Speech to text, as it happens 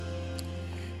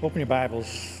Open your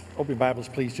Bibles,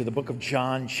 please, to the book of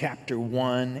John, chapter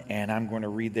 1, and I'm going to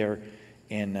read there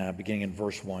beginning in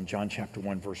verse 1. John chapter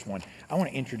 1, verse 1. I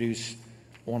want to introduce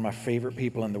one of my favorite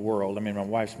people in the world. I mean, my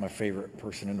wife's my favorite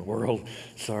person in the world.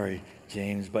 Sorry,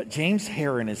 James. But James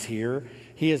Heron is here.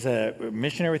 He is a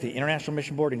missionary with the International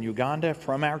Mission Board in Uganda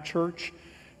from our church.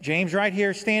 James, right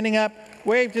here, standing up.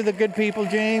 Wave to the good people,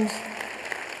 James.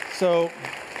 So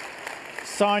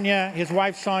Sonia, his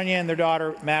wife Sonia, and their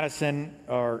daughter Madison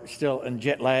are still in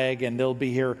jet lag, and they'll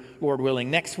be here, Lord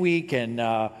willing, next week, and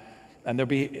they'll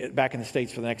be back in the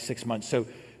States for the next 6 months. So,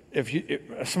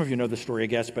 some of you know the story, I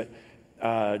guess, but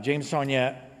James and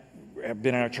Sonia have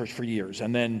been in our church for years,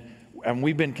 and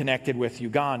we've been connected with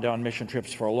Uganda on mission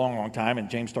trips for a long, long time. And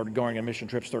James started going on mission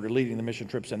trips, started leading the mission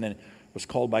trips, and then was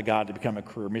called by God to become a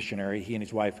career missionary. He and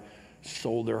his wife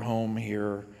sold their home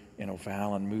here in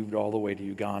Oval and moved all the way to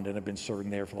Uganda and have been serving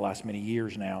there for the last many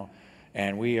years now.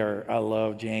 And I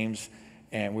love James,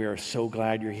 and we are so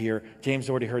glad you're here. James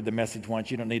already heard the message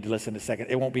once. You don't need to listen the second.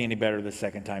 It won't be any better the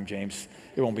second time, James.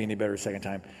 It won't be any better the second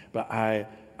time. But I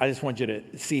just want you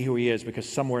to see who he is, because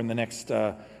somewhere in the next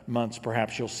months,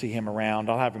 perhaps you'll see him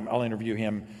around. I'll interview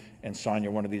him and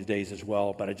Sonia one of these days as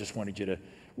well. But I just wanted you to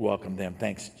welcome them.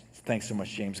 Thanks so much,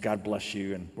 James. God bless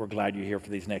you, and we're glad you're here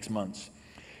for these next months.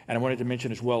 And I wanted to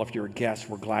mention as well, if you're a guest,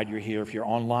 we're glad you're here. If you're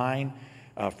online,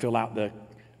 fill out the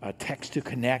text to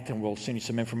connect, and we'll send you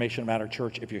some information about our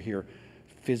church. If you're here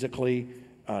physically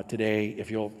today, if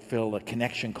you'll fill the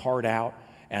connection card out,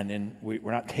 and then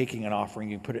we're not taking an offering.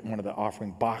 You can put it in one of the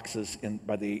offering boxes in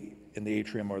the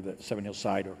atrium or the Seven Hills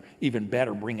side, or even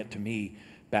better, bring it to me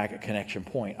back at Connection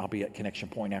Point. I'll be at Connection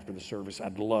Point after the service.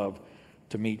 I'd love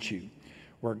to meet you.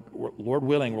 Lord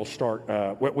willing, we'll start.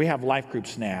 We have life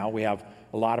groups now. We have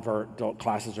a lot of our adult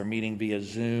classes are meeting via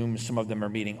Zoom. Some of them are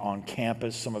meeting on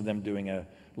campus. Some of them doing a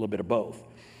little bit of both.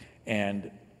 And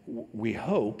we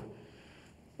hope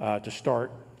to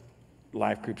start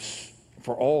life groups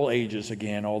for all ages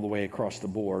again, all the way across the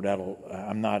board.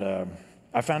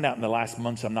 I found out in the last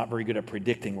months I'm not very good at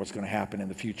predicting what's going to happen in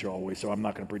the future always, so I'm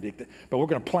not going to predict it. But we're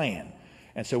going to plan.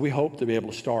 And so we hope to be able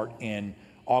to start in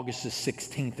August the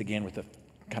 16th again with the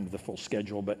full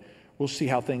schedule. But we'll see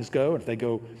how things go. If they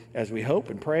go as we hope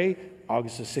and pray,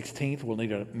 August the 16th, we'll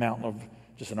need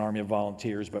just an army of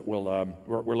volunteers, but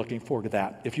we're looking forward to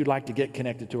that. If you'd like to get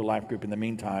connected to a life group in the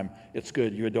meantime, it's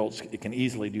good. You adults can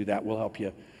easily do that. We'll help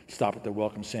you stop at the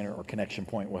Welcome Center or Connection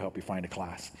Point. We'll help you find a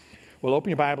class. Well, open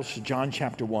your Bibles to John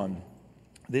chapter 1.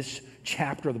 This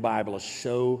chapter of the Bible is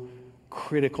so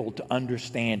critical to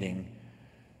understanding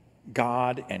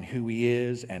God and who he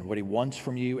is and what he wants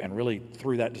from you, and really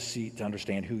through that to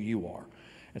understand who you are.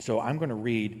 And so I'm going to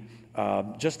read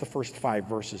just the first 5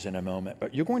 verses in a moment,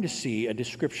 but you're going to see a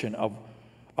description of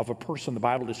a person the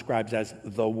Bible describes as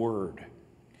the Word.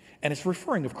 And it's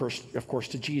referring, of course,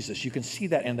 to Jesus. You can see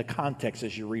that in the context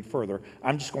as you read further.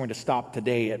 I'm just going to stop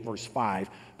today at verse 5,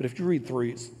 but if you read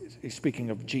through, he's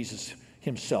speaking of Jesus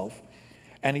himself.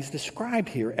 And he's described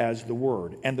here as the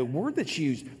Word. And the word that's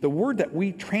used, the word that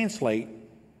we translate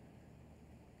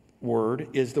word,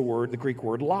 is the Greek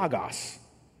word logos.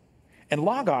 And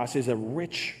logos is a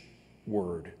rich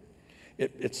word.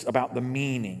 It's about the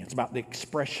meaning. It's about the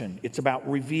expression. It's about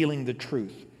revealing the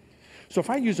truth. So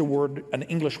if I use an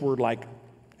English word like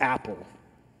apple,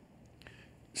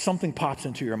 something pops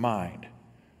into your mind.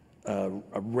 A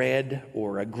red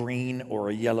or a green or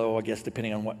a yellow, I guess,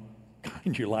 depending on what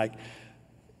kind you like.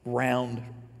 Round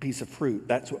piece of fruit,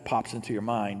 that's what pops into your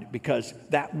mind, because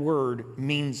that word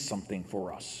means something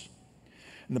for us.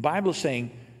 And the Bible is saying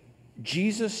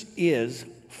Jesus is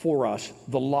for us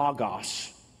the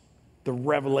logos, the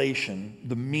revelation,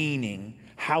 the meaning,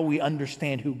 how we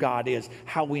understand who God is,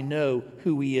 how we know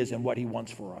who he is and what he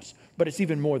wants for us. But it's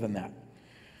even more than that.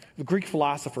 The Greek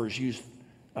philosophers used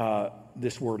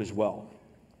this word as well.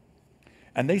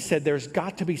 And they said there's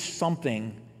got to be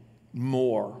something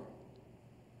more.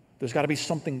 There's got to be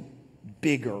something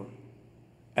bigger,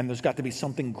 and there's got to be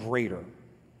something greater.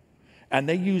 And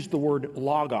they used the word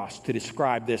logos to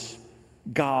describe this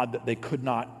God that they could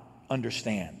not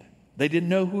understand. They didn't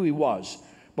know who he was,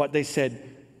 but they said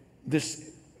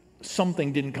this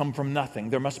something didn't come from nothing.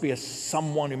 There must be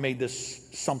someone who made this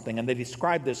something, and they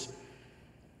described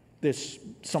this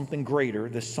something greater,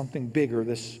 this something bigger,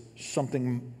 this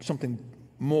something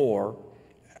more,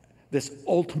 this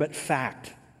ultimate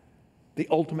fact. The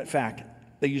ultimate fact,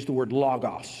 they use the word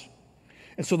logos.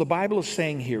 And so the Bible is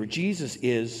saying here, Jesus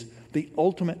is the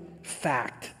ultimate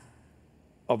fact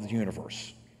of the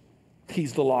universe.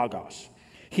 He's the logos.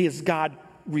 He is God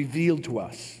revealed to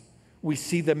us. We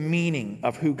see the meaning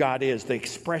of who God is, the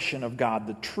expression of God,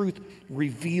 the truth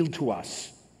revealed to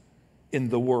us. in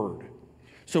the Word.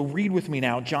 So read with me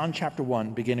now, John chapter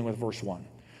 1, beginning with verse 1.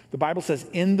 The Bible says,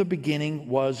 in the beginning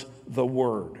was the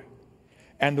Word,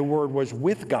 and the Word was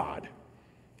with God,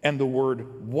 and the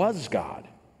Word was God.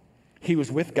 He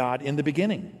was with God in the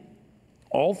beginning.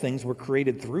 All things were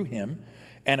created through him,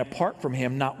 and apart from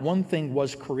him, not one thing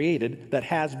was created that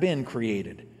has been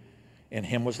created. In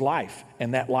him was life,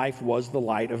 and that life was the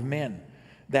light of men.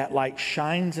 That light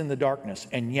shines in the darkness,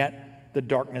 and yet the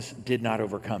darkness did not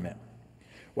overcome it.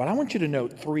 Well, I want you to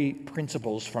note three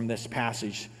principles from this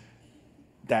passage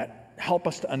that help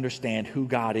us to understand who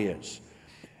God is.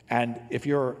 And if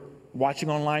you're watching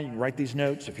online, you can write these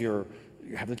notes. If you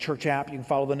have the church app, you can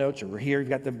follow the notes. Or here, you've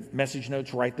got the message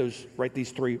notes. Write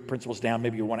these three principles down.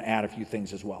 Maybe you want to add a few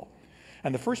things as well.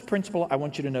 And the first principle I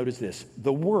want you to note is this: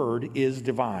 the Word is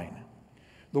divine.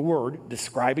 The Word,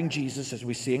 describing Jesus as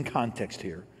we see in context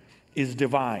here, is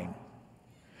divine.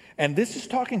 And this is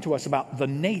talking to us about the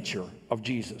nature of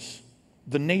Jesus.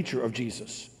 The nature of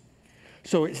Jesus.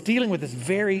 So it's dealing with this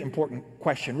very important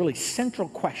question, really central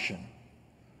question.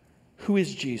 Who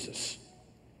is Jesus?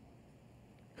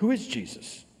 Who is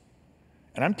Jesus?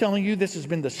 And I'm telling you, this has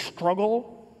been the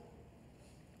struggle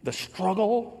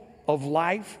of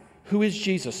life. Who is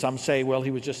Jesus? Some say, well,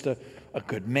 he was just a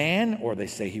good man, or they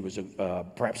say he was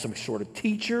perhaps some sort of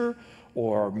teacher,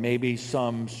 or maybe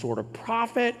some sort of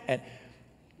prophet.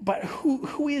 But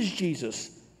who is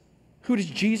Jesus? Who does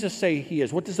Jesus say he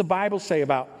is? What does the Bible say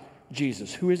about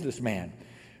Jesus? Who is this man?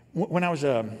 When I was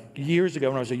years ago,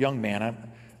 when I was a young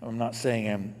man, I'm not saying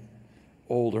I'm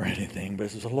old or anything, but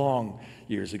this was a long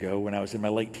years ago when I was in my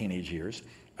late teenage years.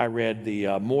 I read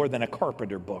the More Than a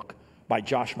Carpenter book by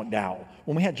Josh McDowell.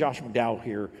 When we had Josh McDowell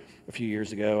here a few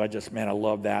years ago, I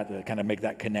love that, to kind of make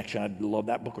that connection. I love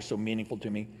that book. It was so meaningful to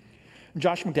me. And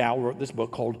Josh McDowell wrote this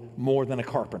book called More Than a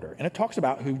Carpenter, and it talks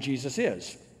about who Jesus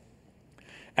is,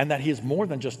 and that he is more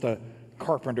than just a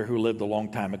carpenter who lived a long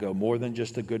time ago, more than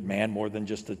just a good man, more than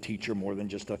just a teacher, more than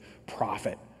just a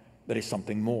prophet, that he's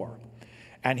something more.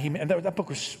 And that book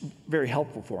was very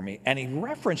helpful for me. And he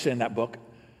referenced in that book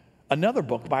another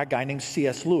book by a guy named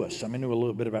C.S. Lewis. I knew a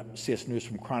little bit about C.S. Lewis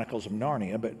from Chronicles of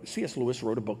Narnia, but C.S. Lewis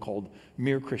wrote a book called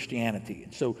Mere Christianity.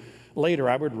 And so later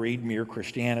I would read Mere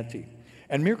Christianity.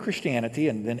 And Mere Christianity,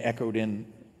 and then echoed in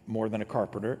More Than a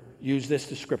Carpenter, used this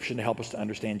description to help us to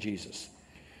understand Jesus.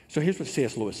 So here's what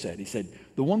C.S. Lewis said. He said,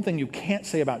 the one thing you can't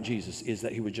say about Jesus is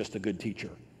that he was just a good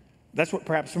teacher. That's what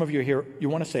perhaps some of you here, you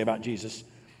want to say about Jesus.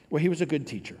 Well, he was a good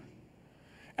teacher.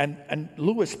 And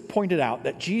Lewis pointed out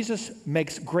that Jesus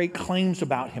makes great claims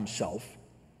about himself.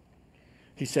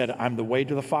 He said, I'm the way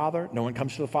to the Father. No one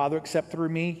comes to the Father except through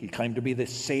me. He claimed to be the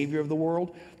Savior of the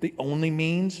world, the only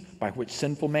means by which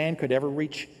sinful man could ever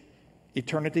reach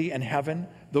eternity and heaven.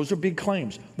 Those are big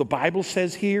claims. The Bible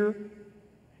says here,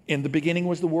 in the beginning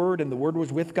was the Word, and the Word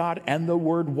was with God, and the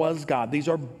Word was God. These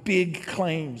are big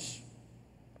claims.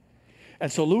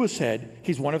 And so Lewis said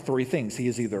he's one of three things. He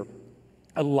is either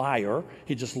a liar.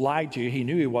 He just lied to you. He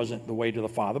knew he wasn't the way to the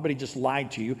Father, but he just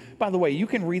lied to you. By the way, you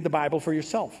can read the Bible for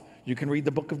yourself. You can read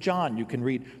the book of John. You can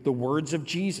read the words of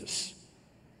Jesus.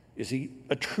 Is he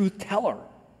a truth teller?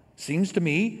 Seems to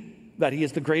me that he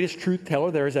is the greatest truth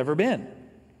teller there has ever been.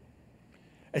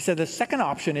 I said the second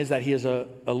option is that he is a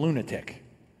lunatic,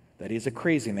 that he is a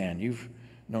crazy man. You've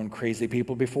known crazy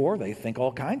people before. They think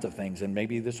all kinds of things, and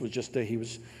maybe this was just he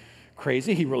was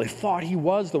crazy. He really thought he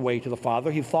was the way to the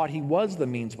Father. He thought he was the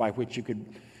means by which you could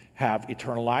have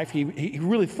eternal life. He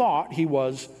really thought he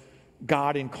was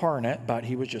God incarnate, but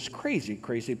he was just crazy.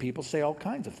 Crazy people say all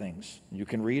kinds of things. You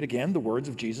can read, again, the words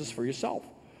of Jesus for yourself.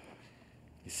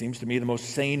 He seems to me the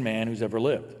most sane man who's ever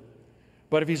lived.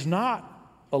 But if he's not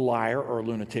a liar or a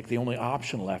lunatic, the only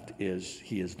option left is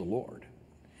he is the Lord.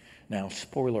 Now,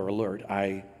 spoiler alert,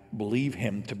 I believe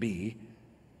him to be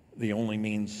the only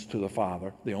means to the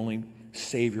Father, the only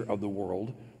Savior of the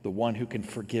world, the one who can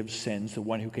forgive sins, the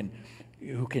one who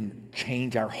can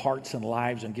change our hearts and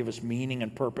lives and give us meaning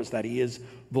and purpose, that he is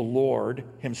the Lord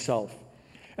himself.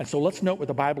 And so let's note what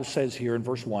the Bible says here in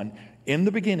verse 1. In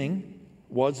the beginning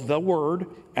was the Word,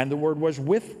 and the Word was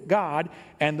with God,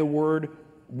 and the Word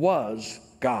was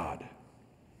God.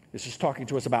 This is talking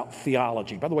to us about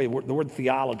theology. By the way, the word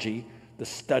theology, the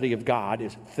study of God,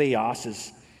 is theos,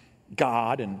 is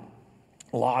God, and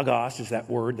logos is that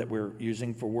word that we're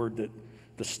using for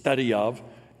the study of,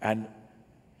 and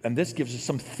this gives us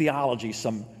some theology,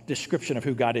 some description of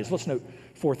who God is. Let's note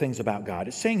four things about God.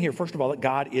 It's saying here, first of all, that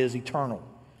God is eternal.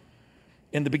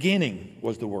 In the beginning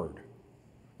was the Word.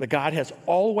 That God has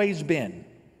always been.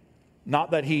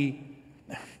 Not that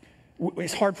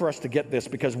it's hard for us to get this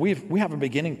because we have a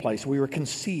beginning place. We were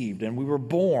conceived and we were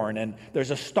born, and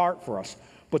there's a start for us.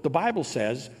 But the Bible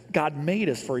says God made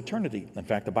us for eternity. In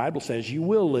fact, the Bible says you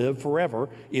will live forever,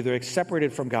 either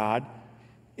separated from God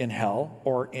in hell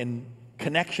or in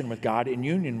connection with God, in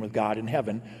union with God in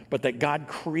heaven, but that God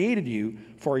created you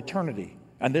for eternity.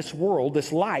 And this world,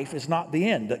 this life, is not the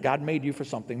end, that God made you for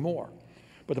something more.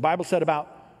 But the Bible said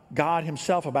about God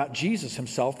himself, about Jesus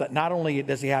himself, that not only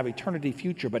does he have eternity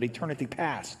future, but eternity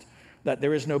past, that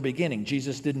there is no beginning.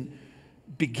 Jesus didn't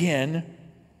begin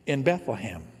in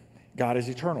Bethlehem. God is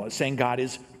eternal. It's saying God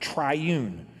is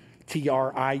triune,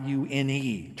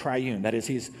 Triune, triune. That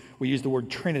is, we use the word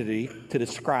Trinity to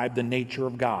describe the nature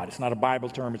of God. It's not a Bible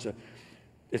term,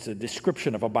 it's a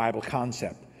description of a Bible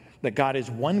concept. That God is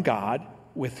one God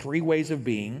with three ways of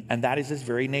being, and that is his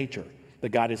very nature. That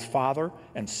God is Father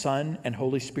and Son and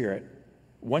Holy Spirit.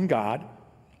 One God,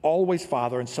 always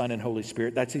Father and Son and Holy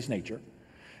Spirit. That's his nature.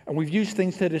 And we've used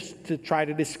things to try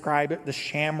to describe it. The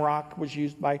shamrock was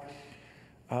used by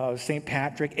St.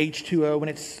 Patrick. H2O in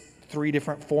its three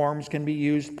different forms can be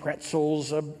used.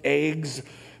 Pretzels, eggs.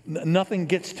 Nothing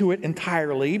gets to it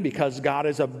entirely because God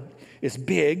is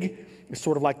big. It's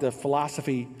sort of like the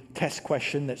philosophy test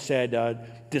question that said,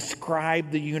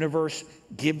 describe the universe,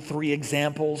 give three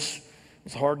examples.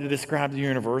 It's hard to describe the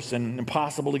universe and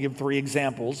impossible to give three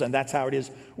examples, and that's how it is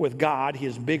with God. He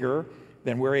is bigger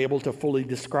than we're able to fully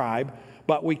describe,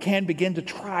 but we can begin to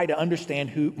try to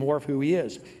understand more of who he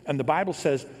is. And the Bible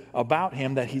says about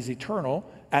him that he's eternal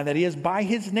and that he is by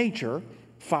his nature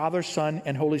Father, Son,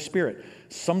 and Holy Spirit.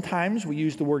 Sometimes we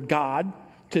use the word God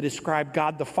to describe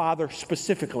God the Father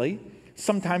specifically.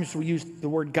 Sometimes we use the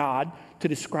word God to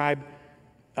describe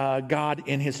God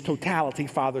in his totality,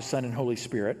 Father, Son, and Holy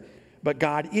Spirit. But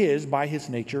God is, by his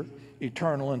nature,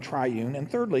 eternal and triune. And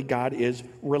thirdly, God is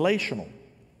relational.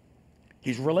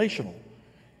 He's relational.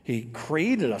 He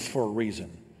created us for a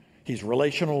reason. He's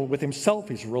relational with himself.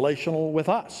 He's relational with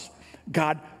us.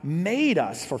 God made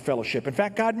us for fellowship. In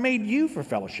fact, God made you for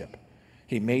fellowship.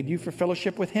 He made you for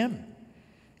fellowship with him.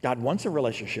 God wants a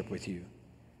relationship with you.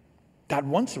 God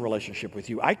wants a relationship with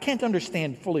you. I can't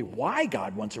understand fully why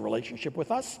God wants a relationship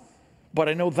with us, but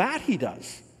I know that he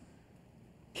does.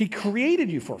 He created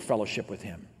you for fellowship with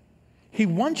him. He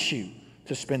wants you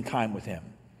to spend time with him.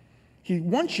 He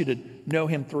wants you to know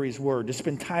him through his word, to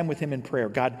spend time with him in prayer.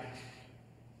 God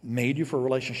made you for a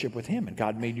relationship with him, and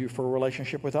God made you for a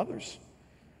relationship with others.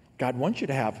 God wants you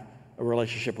to have a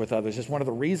relationship with others. It's one of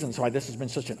the reasons why this has been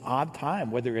such an odd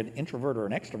time. Whether you're an introvert or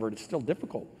an extrovert, it's still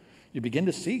difficult. You begin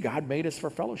to see God made us for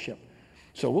fellowship.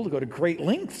 So we'll go to great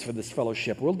lengths for this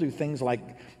fellowship. We'll do things like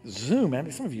Zoom. I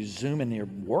mean, some of you Zoom in your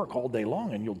work all day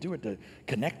long, and you'll do it to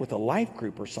connect with a life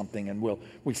group or something, and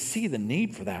we see the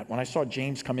need for that. When I saw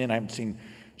James come in, I haven't seen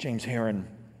James Heron,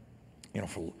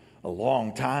 for a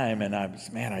long time, and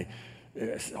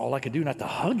all I could do not to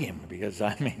hug him because,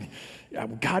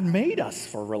 God made us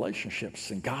for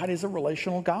relationships, and God is a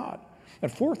relational God.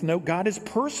 And fourth note, God is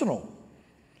personal.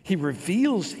 He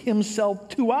reveals himself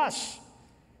to us.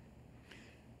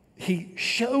 He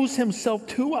shows himself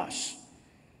to us.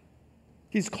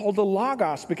 He's called the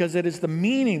Logos because it is the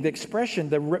meaning, the expression,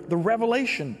 the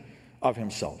revelation of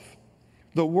himself.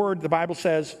 The Word, the Bible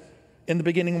says, in the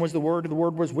beginning was the Word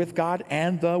was with God,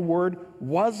 and the Word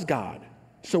was God.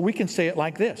 So we can say it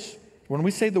like this. When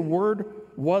we say the Word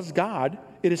was God,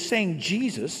 it is saying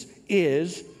Jesus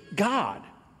is God.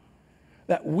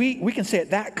 That we can say it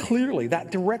that clearly,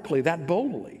 that directly, that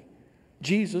boldly.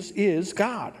 Jesus is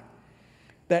God.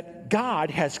 That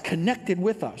God has connected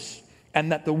with us,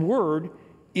 and that the Word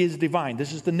is divine.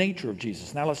 This is the nature of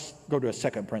Jesus. Now let's go to a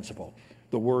second principle.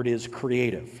 The Word is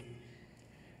creative.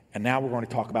 And now we're going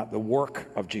to talk about the work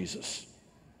of Jesus.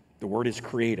 The Word is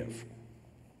creative.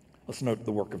 Let's note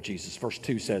the work of Jesus. Verse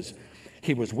 2 says,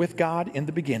 he was with God in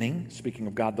the beginning, speaking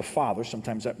of God the Father.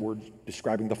 Sometimes that word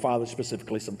describing the Father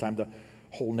specifically, sometimes the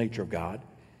whole nature of God.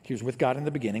 He was with God in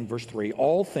the beginning. Verse 3,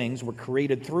 all things were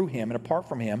created through him, and apart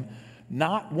from him,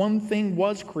 not one thing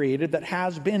was created that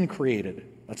has been created.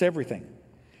 That's everything.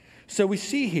 So we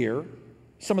see here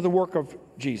some of the work of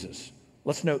Jesus.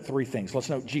 Let's note three things. Let's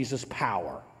note Jesus'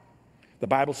 power. The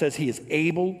Bible says he is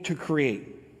able to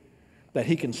create, that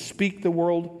he can speak the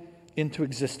world into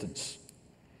existence,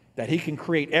 that he can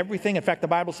create everything. In fact, the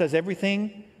Bible says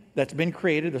everything that's been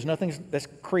created, there's nothing that's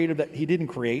created that he didn't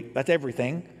create. That's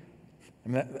everything.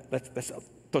 That's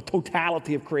the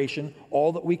totality of creation,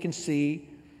 all that we can see,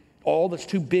 all that's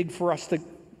too big for us to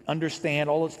understand,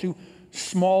 all that's too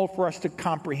small for us to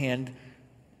comprehend.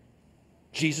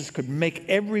 Jesus could make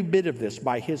every bit of this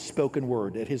by his spoken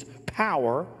word, that his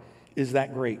power is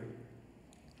that great.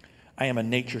 I am a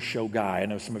nature show guy. I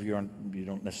know some of you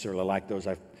don't necessarily like those.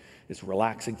 It's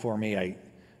relaxing for me.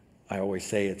 I always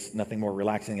say it's nothing more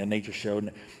relaxing than a nature show,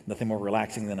 nothing more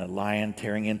relaxing than a lion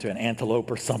tearing into an antelope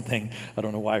or something. I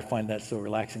don't know why I find that so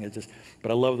relaxing.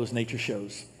 But I love those nature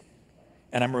shows.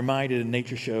 And I'm reminded in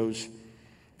nature shows,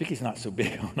 Vicky's not so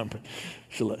big on them, but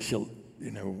she'll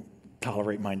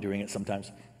tolerate mine doing it sometimes.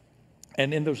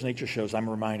 And in those nature shows, I'm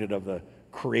reminded of the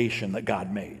creation that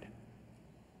God made,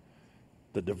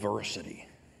 the diversity.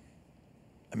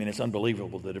 I mean, it's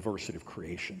unbelievable, the diversity of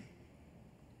creation.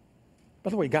 By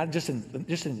the way, God, just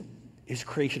in his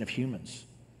creation of humans,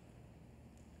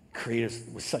 created us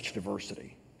with such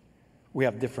diversity. We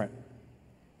have different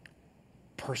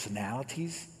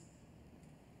personalities.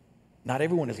 Not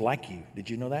everyone is like you.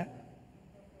 Did you know that?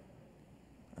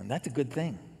 And that's a good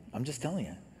thing. I'm just telling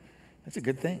you. That's a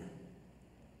good thing.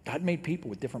 God made people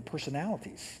with different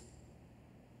personalities.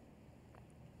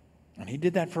 And he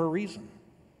did that for a reason.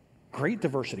 Great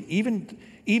diversity.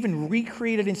 Even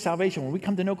recreated in salvation, when we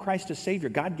come to know Christ as Savior,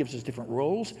 God gives us different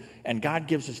roles and God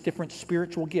gives us different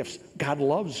spiritual gifts. God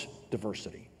loves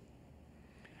diversity.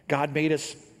 God made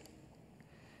this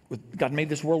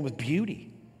world with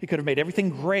beauty. He could have made everything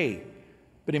gray,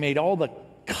 but he made all the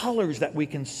colors that we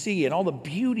can see and all the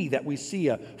beauty that we see,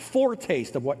 a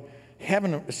foretaste of what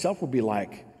heaven itself will be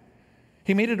like.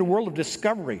 He made it a world of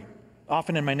discovery.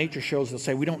 Often in my nature shows, they'll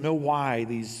say, we don't know why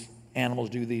these animals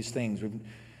do these things.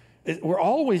 We're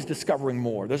always discovering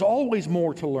more. There's always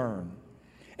more to learn.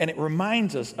 And it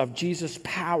reminds us of Jesus'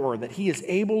 power, that he is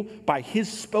able, by his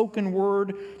spoken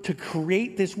word, to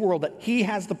create this world, that he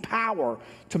has the power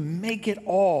to make it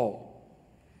all.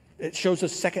 It shows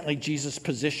us, secondly, Jesus'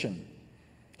 position.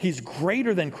 He's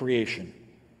greater than creation.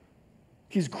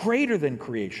 He's greater than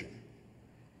creation.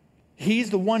 He's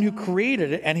the one who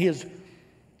created it, and he is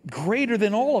greater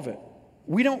than all of it.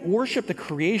 We don't worship the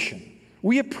creation.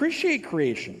 We appreciate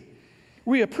creation.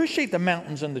 We appreciate the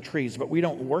mountains and the trees, but we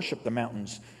don't worship the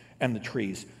mountains and the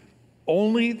trees.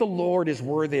 Only the Lord is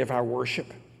worthy of our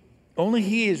worship. Only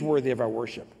he is worthy of our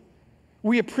worship.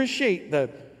 We appreciate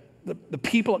the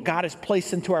people that God has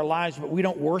placed into our lives, but we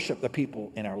don't worship the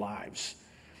people in our lives.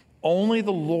 Only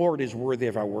the Lord is worthy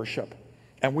of our worship.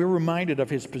 And we're reminded of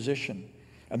his position.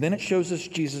 And then it shows us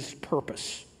Jesus'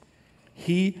 purpose.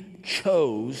 He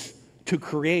chose to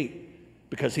create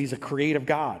because he's a creative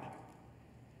God.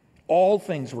 All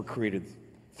things were created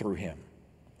through him.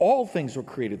 All things were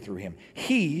created through him.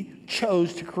 He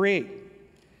chose to create.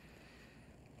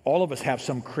 All of us have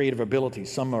some creative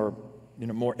abilities. Some are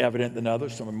more evident than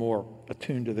others. Some are more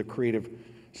attuned to the creative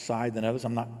side than others.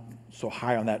 I'm not so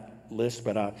high on that list,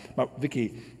 but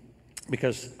Vicky,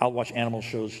 because I'll watch animal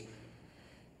shows.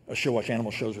 She'll watch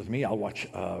animal shows with me. I'll watch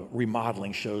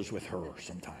remodeling shows with her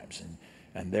sometimes.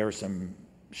 And there are some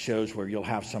shows where you'll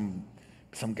have some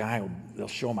guy, they'll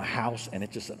show him a house, and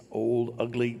it's just an old,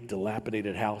 ugly,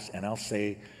 dilapidated house. And I'll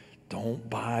say, don't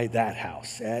buy that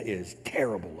house. That is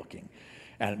terrible looking.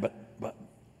 But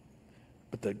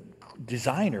the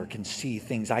designer can see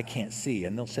things I can't see.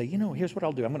 And they'll say, here's what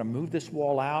I'll do. I'm going to move this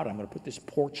wall out. I'm going to put this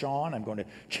porch on. I'm going to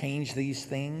change these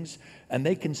things. And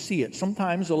they can see it.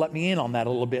 Sometimes they'll let me in on that a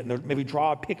little bit. And they'll maybe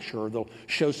draw a picture. Or they'll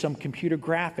show some computer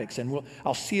graphics. And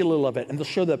I'll see a little of it. And they'll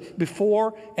show the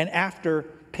before and after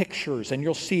pictures. And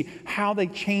you'll see how they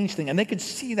change things. And they could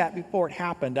see that before it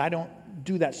happened. I don't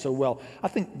do that so well. I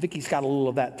think Vicky's got a little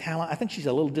of that talent. I think she's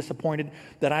a little disappointed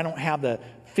that I don't have the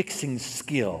fixing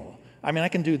skill. I mean, I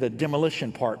can do the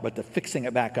demolition part, but the fixing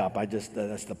it back up,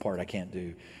 that's the part I can't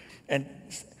do. And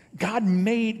God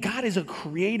is a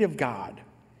creative God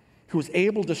who is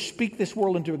able to speak this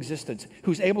world into existence,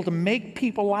 who's able to make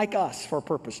people like us for a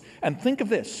purpose. And think of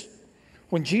this.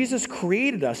 When Jesus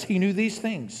created us, he knew these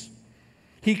things.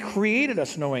 He created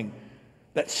us knowing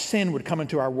that sin would come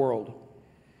into our world,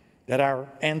 that our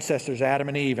ancestors, Adam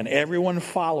and Eve, and everyone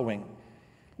following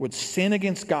would sin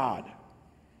against God.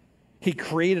 He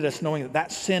created us knowing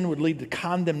that sin would lead to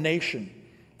condemnation,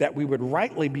 that we would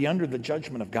rightly be under the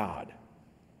judgment of God.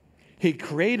 He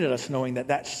created us knowing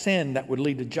that sin that would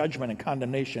lead to judgment and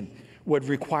condemnation would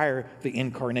require the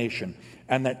incarnation,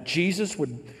 and that Jesus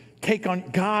would take on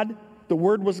God. The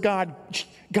Word was God.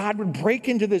 God would break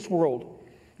into this world.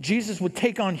 Jesus would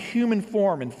take on human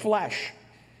form and flesh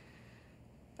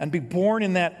and be born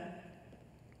in that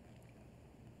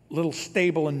little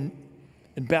stable in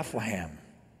Bethlehem.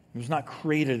 He was not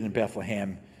created in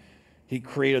Bethlehem. He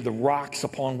created the rocks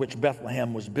upon which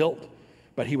Bethlehem was built,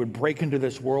 but he would break into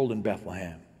this world in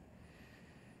Bethlehem.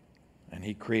 And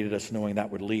he created us knowing that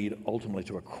would lead ultimately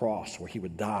to a cross where he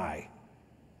would die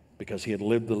because he had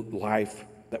lived the life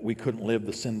that we couldn't live,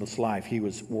 the sinless life. He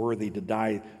was worthy to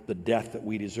die the death that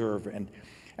we deserve. And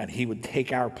And he would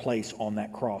take our place on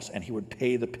that cross, and he would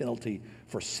pay the penalty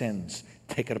for sins,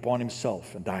 take it upon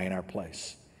himself and die in our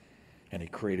place. And he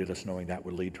created us knowing that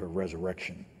would lead to a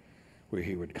resurrection where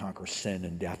he would conquer sin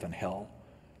and death and hell.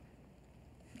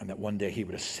 And that one day he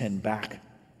would ascend back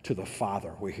to the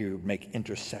Father where he would make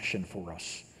intercession for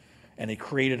us. And he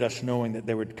created us knowing that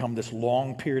there would come this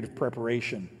long period of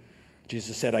preparation.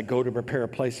 Jesus said, I go to prepare a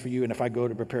place for you, and if I go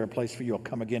to prepare a place for you, I'll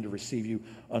come again to receive you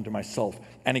unto myself.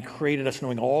 And he created us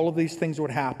knowing all of these things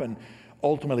would happen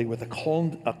ultimately with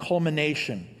a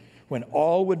culmination when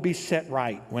all would be set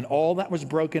right, when all that was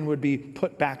broken would be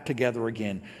put back together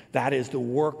again. That is the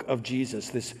work of Jesus,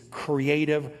 this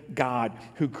creative God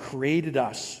who created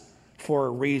us for a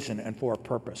reason and for a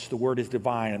purpose. The word is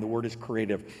divine and the word is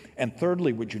creative. And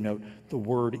thirdly, would you note, the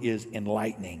word is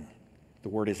enlightening. The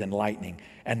word is enlightening.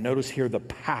 And notice here the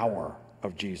power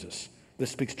of Jesus. This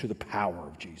speaks to the power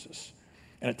of Jesus.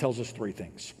 And it tells us three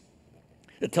things.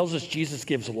 It tells us Jesus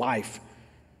gives life.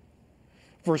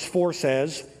 Verse 4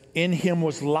 says, in him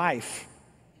was life,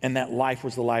 and that life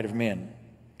was the light of men.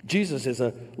 Jesus is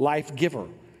a life giver.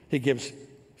 He gives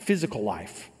physical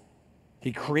life.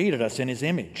 He created us in his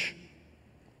image.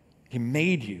 He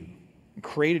made you and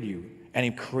created you, and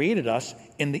he created us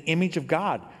in the image of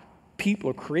God.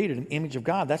 People are created in the image of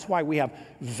God. That's why we have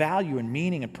value and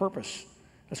meaning and purpose.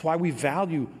 That's why we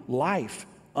value life.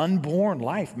 Unborn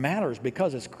life matters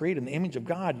because it's created in the image of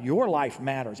God. Your life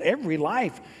matters. Every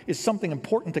life is something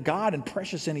important to God and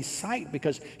precious in his sight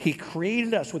because he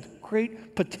created us with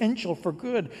great potential for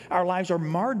good. Our lives are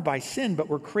marred by sin, but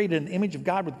we're created in the image of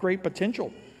God with great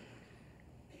potential.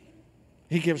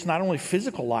 He gives not only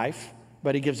physical life,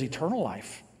 but he gives eternal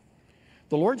life.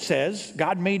 The Lord says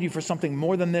God made you for something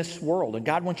more than this world, and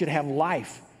God wants you to have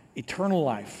life, eternal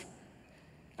life.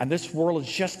 And this world is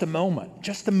just a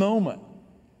moment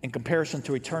in comparison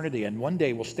to eternity, and one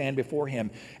day we'll stand before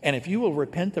him. And if you will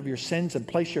repent of your sins and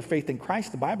place your faith in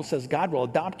Christ, the Bible says God will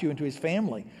adopt you into his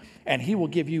family, and he will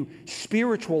give you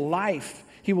spiritual life.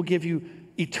 He will give you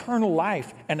eternal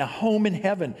life and a home in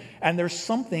heaven. And there's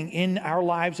something in our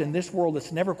lives in this world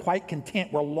that's never quite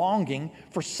content. We're longing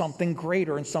for something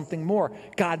greater and something more.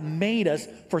 God made us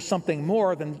for something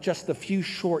more than just the few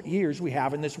short years we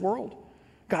have in this world.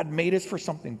 God made us for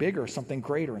something bigger, something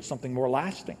greater, and something more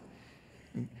lasting.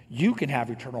 You can have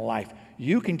eternal life.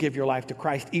 You can give your life to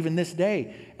Christ even this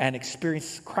day and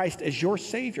experience Christ as your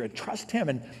Savior and trust him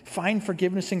and find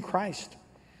forgiveness in Christ.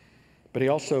 But he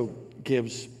also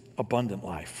gives abundant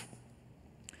life.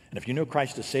 And if you know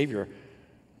Christ as Savior,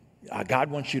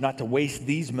 God wants you not to waste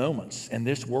these moments in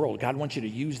this world. God wants you to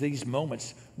use these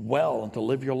moments well and to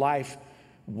live your life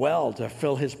well, to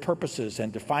fulfill his purposes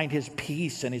and to find his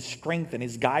peace and his strength and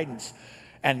his guidance.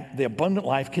 And the abundant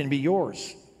life can be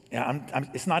yours.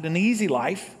 It's not an easy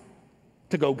life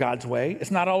to go God's way.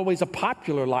 It's not always a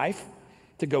popular life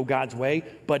to go God's way,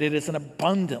 but it is an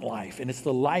abundant life, and it's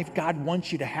the life God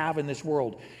wants you to have in this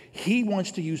world. He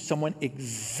wants to use someone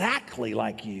exactly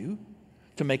like you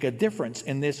to make a difference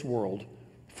in this world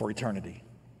for eternity.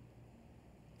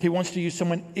 He wants to use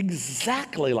someone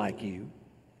exactly like you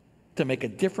to make a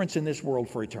difference in this world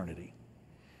for eternity.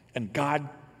 And God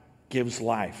gives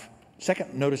life.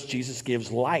 Second, notice Jesus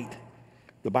gives light.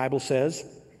 The Bible says,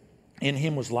 in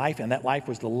him was life, and that life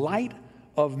was the light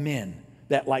of men.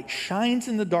 That light shines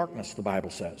in the darkness, the Bible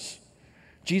says.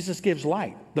 Jesus gives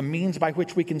light, the means by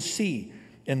which we can see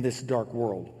in this dark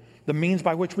world, the means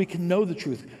by which we can know the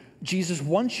truth. Jesus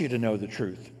wants you to know the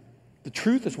truth. The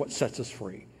truth is what sets us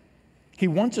free. He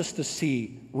wants us to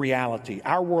see reality.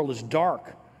 Our world is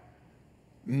dark.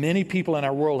 Many people in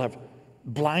our world have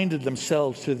blinded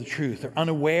themselves to the truth. They're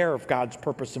unaware of God's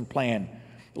purpose and plan.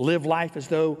 Live life as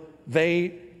though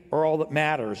they are all that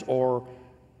matters, or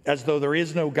as though there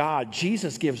is no God.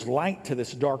 Jesus gives light to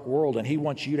this dark world, and he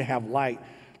wants you to have light,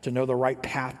 to know the right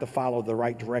path to follow, the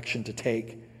right direction to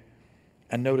take.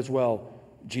 And note as well,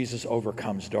 Jesus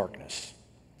overcomes darkness.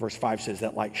 Verse 5 says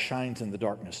that light shines in the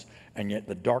darkness, and yet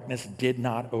the darkness did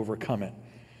not overcome it.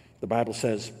 The Bible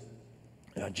says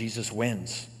Jesus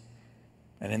wins.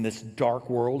 And in this dark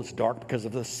world, it's dark because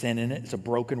of the sin in it. It's a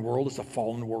broken world. It's a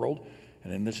fallen world.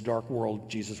 And in this dark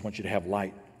world, Jesus wants you to have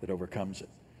light that overcomes it.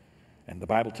 And the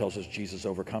Bible tells us Jesus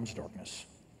overcomes darkness.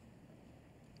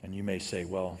 And you may say,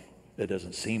 well, it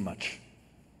doesn't seem much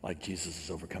like Jesus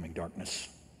is overcoming darkness.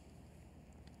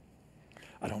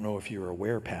 I don't know if you're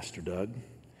aware, Pastor Doug,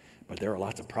 but there are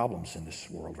lots of problems in this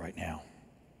world right now.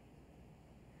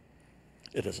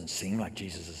 It doesn't seem like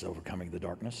Jesus is overcoming the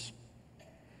darkness.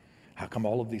 How come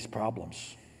all of these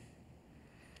problems?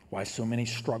 Why so many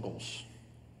struggles?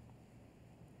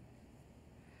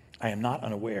 I am not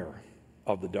unaware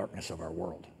of the darkness of our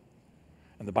world.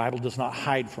 And the Bible does not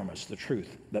hide from us the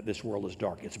truth that this world is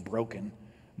dark. It's broken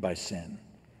by sin.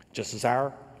 Just as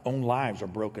our own lives are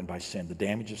broken by sin, the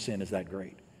damage of sin is that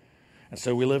great. And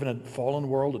so we live in a fallen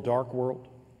world, a dark world.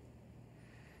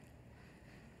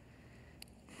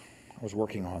 I was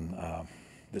working on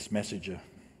this message a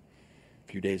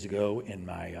few days ago in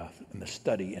the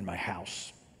study in my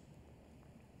house.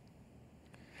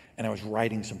 And I was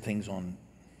writing some things on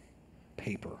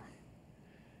paper.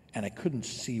 And I couldn't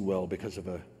see well because of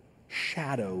a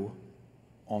shadow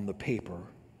on the paper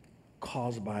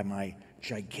caused by my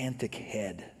gigantic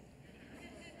head.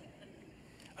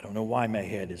 I don't know why my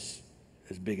head is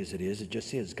as big as it is. It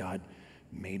just is. God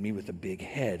made me with a big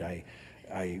head.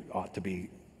 I ought to be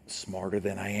smarter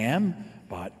than I am,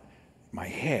 but my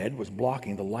head was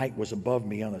blocking. The light was above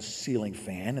me on a ceiling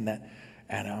fan, and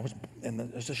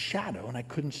there's a shadow, and I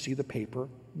couldn't see the paper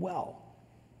well.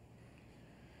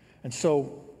 And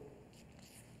so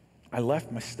I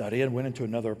left my study and went into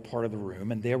another part of the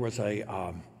room, and there was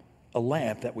a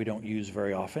lamp that we don't use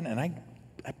very often. And I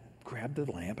grabbed the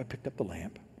lamp, I picked up the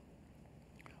lamp,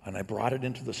 and I brought it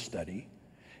into the study,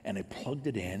 and I plugged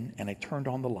it in, and I turned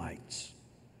on the lights,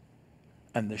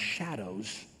 and the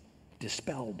shadows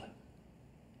dispelled.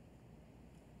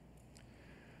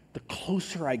 The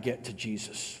closer I get to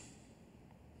Jesus,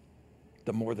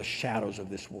 the more the shadows of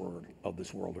this world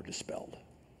are dispelled.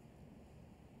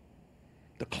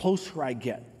 The closer I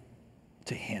get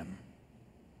to him,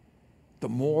 the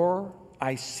more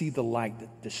I see the light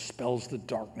that dispels the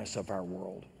darkness of our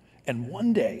world. And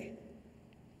one day,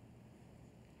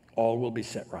 all will be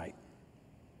set right.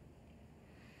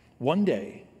 One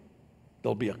day,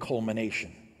 there'll be a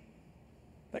culmination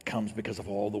that comes because of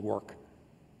all the work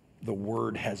the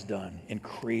Word has done in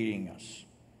creating us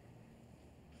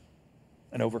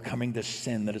and overcoming this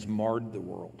sin that has marred the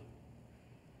world,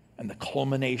 and the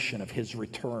culmination of his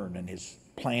return and his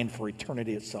plan for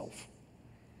eternity itself.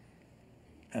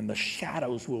 And the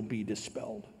shadows will be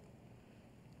dispelled.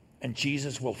 And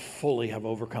Jesus will fully have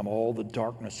overcome all the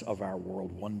darkness of our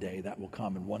world. One day that will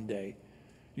come, and one day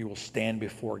you will stand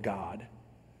before God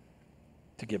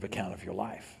to give account of your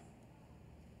life.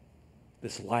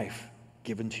 This life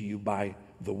given to you by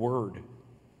the Word.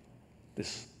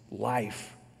 This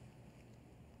life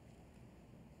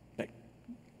that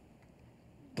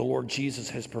the Lord Jesus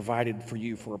has provided for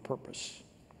you for a purpose.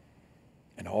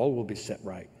 And all will be set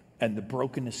right. And the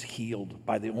brokenness healed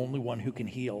by the only one who can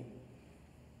heal.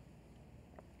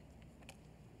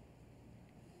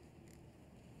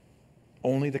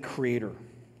 Only the Creator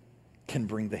can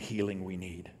bring the healing we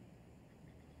need.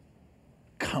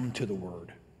 Come to the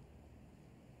Word.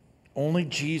 Only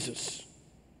Jesus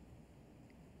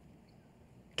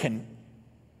can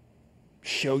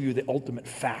show you the ultimate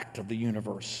fact of the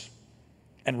universe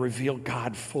and reveal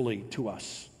God fully to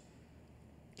us.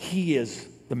 He is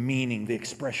the meaning, the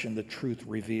expression, the truth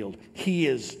revealed. He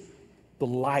is the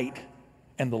light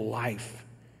and the life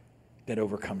that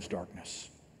overcomes darkness.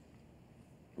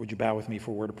 Would you bow with me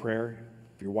for a word of prayer?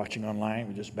 If you're watching online,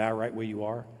 would you just bow right where you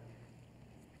are?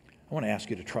 I want to ask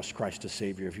you to trust Christ as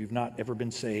Savior. If you've not ever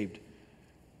been saved,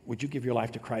 would you give your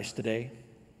life to Christ today?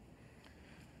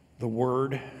 The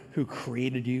Word who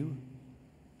created you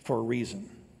for a reason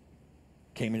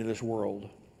came into this world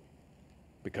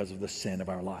because of the sin of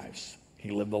our lives. He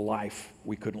lived the life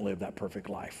we couldn't live, that perfect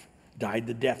life. Died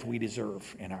the death we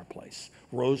deserve in our place.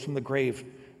 Rose from the grave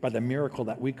by the miracle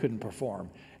that we couldn't perform.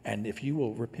 And if you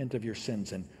will repent of your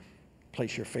sins and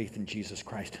place your faith in Jesus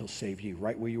Christ, he'll save you.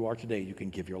 Right where you are today, you can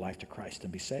give your life to Christ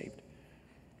and be saved.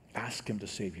 Ask him to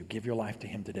save you. Give your life to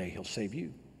him today. He'll save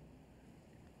you.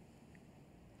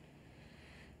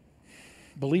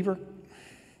 Believer,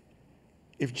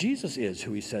 if Jesus is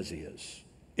who he says he is,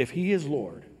 if he is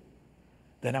Lord,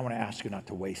 then I want to ask you not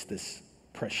to waste this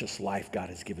precious life God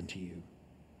has given to you.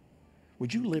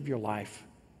 Would you live your life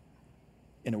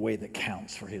in a way that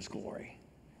counts for his glory?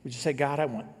 Would you say, God, I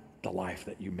want the life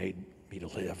that you made me to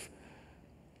live.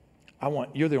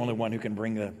 You're the only one who can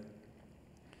bring the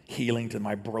healing to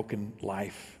my broken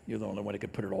life. You're the only one who can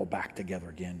put it all back together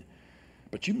again.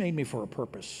 But you made me for a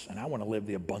purpose, and I want to live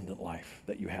the abundant life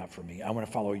that you have for me. I want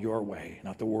to follow your way,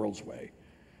 not the world's way.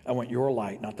 I want your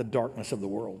light, not the darkness of the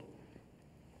world.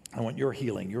 I want your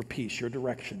healing, your peace, your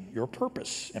direction, your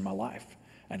purpose in my life.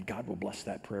 And God will bless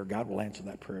that prayer. God will answer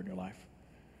that prayer in your life.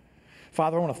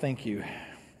 Father, I want to thank you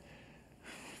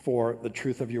for the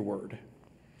truth of your word.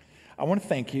 I want to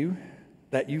thank you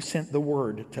that you sent the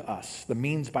word to us, the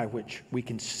means by which we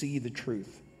can see the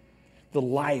truth, the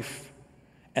life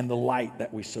and the light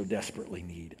that we so desperately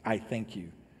need. I thank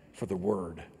you for the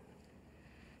word,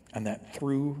 and that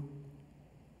through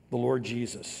the Lord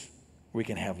Jesus, we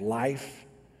can have life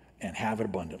and have it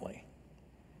abundantly.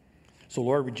 So,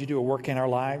 Lord, would you do a work in our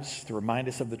lives to remind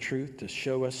us of the truth, to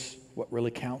show us what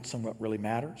really counts and what really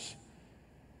matters?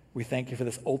 We thank you for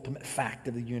this ultimate fact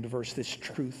of the universe, this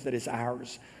truth that is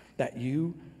ours, that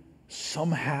you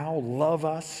somehow love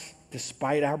us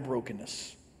despite our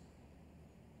brokenness,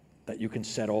 that you can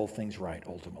set all things right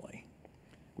ultimately.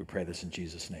 We pray this in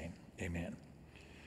Jesus' name. Amen.